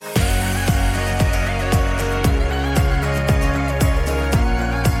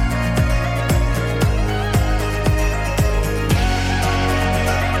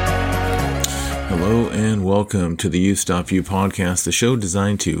welcome to the You Stop You podcast, the show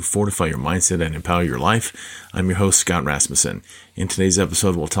designed to fortify your mindset and empower your life. I'm your host, Scott Rasmussen. In today's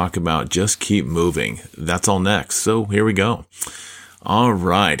episode, we'll talk about just keep moving. That's all next. So here we go. All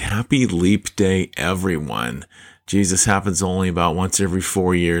right. Happy Leap Day, everyone. Jesus happens only about once every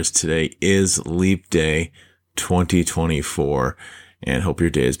 4 years. Today is Leap Day 2024, and hope your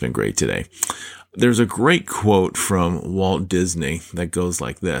day has been great today. There's a great quote from Walt Disney that goes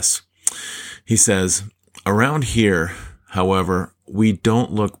like this. He says, "Around here, however, we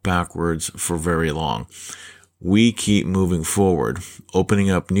don't look backwards for very long. We keep moving forward, opening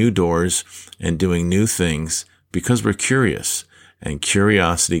up new doors and doing new things because we're curious, and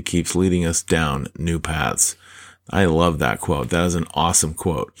curiosity keeps leading us down new paths." I love that quote. That is an awesome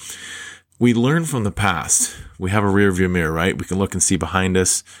quote. We learn from the past. We have a rear view mirror, right? We can look and see behind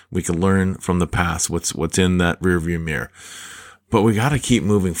us. We can learn from the past what's in that rear view mirror. But we got to keep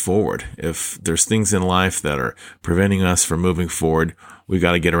moving forward. If there's things in life that are preventing us from moving forward, we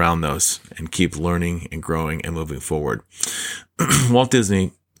got to get around those and keep learning and growing and moving forward. Walt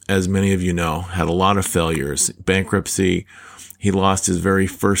Disney, as many of you know, had a lot of failures, bankruptcy. He lost his very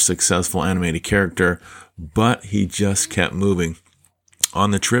first successful animated character, but he just kept moving.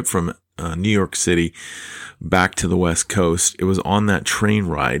 On the trip from New York City back to the West Coast, it was on that train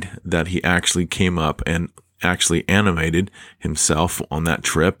ride that he actually came up and actually animated himself on that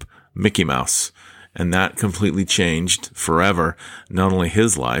trip, Mickey Mouse. And that completely changed forever, not only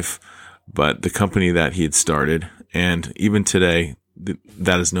his life, but the company that he had started. And even today,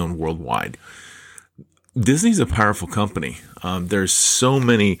 that is known worldwide. Disney's a powerful company. There's so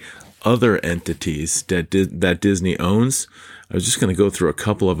many other entities that Disney owns. I was just going to go through a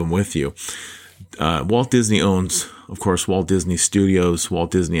couple of them with you. Walt Disney owns, of course, Walt Disney Studios,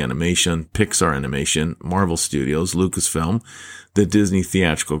 Walt Disney Animation, Pixar Animation, Marvel Studios, Lucasfilm, the Disney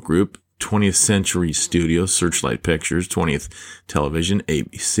Theatrical Group, 20th Century Studios, Searchlight Pictures, 20th Television,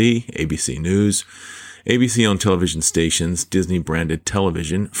 ABC, ABC News, ABC-owned television stations, Disney-branded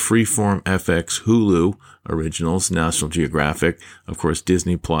television, Freeform, FX, Hulu, Originals, National Geographic, of course,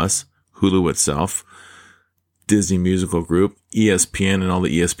 Disney Plus, Hulu itself, Disney Musical Group, ESPN and all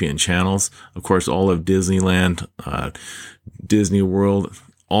the ESPN channels, of course, all of Disneyland, Disney World,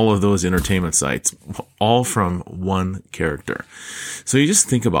 all of those entertainment sites, all from one character. So you just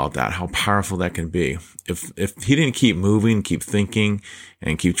think about that, how powerful that can be. If he didn't keep moving, keep thinking,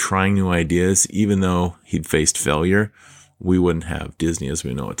 and keep trying new ideas, even though he'd faced failure, we wouldn't have Disney as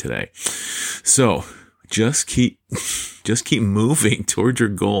we know it today. So just keep moving toward your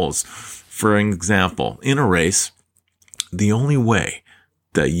goals. For an example, in a race, the only way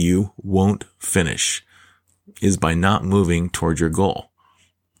that you won't finish is by not moving toward your goal.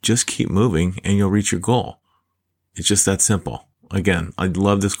 Just keep moving and you'll reach your goal. It's just that simple. Again, I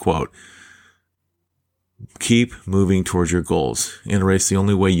love this quote. Keep moving towards your goals. In a race, the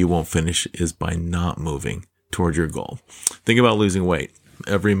only way you won't finish is by not moving toward your goal. Think about losing weight.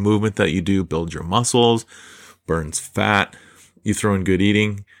 Every movement that you do builds your muscles, burns fat, you throw in good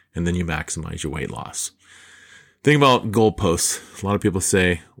eating, and then you maximize your weight loss. Think about goalposts. A lot of people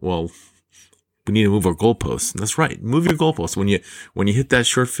say, well, we need to move our goalposts. And that's right. Move your goalposts. When you hit that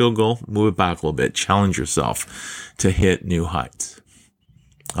short field goal, move it back a little bit. Challenge yourself to hit new heights.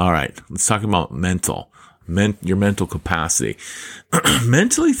 All right. Let's talk about your mental capacity.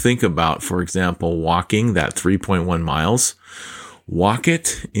 Mentally think about, for example, walking that 3.1 miles. Walk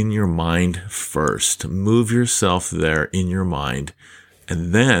it in your mind first. Move yourself there in your mind.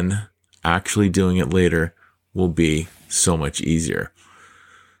 And then actually doing it later will be so much easier.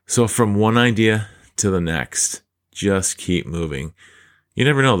 So from one idea to the next, just keep moving. You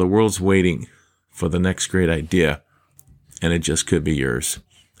never know. The world's waiting for the next great idea, and it just could be yours.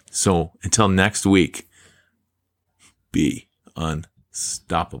 So until next week, be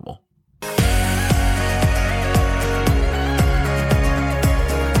unstoppable.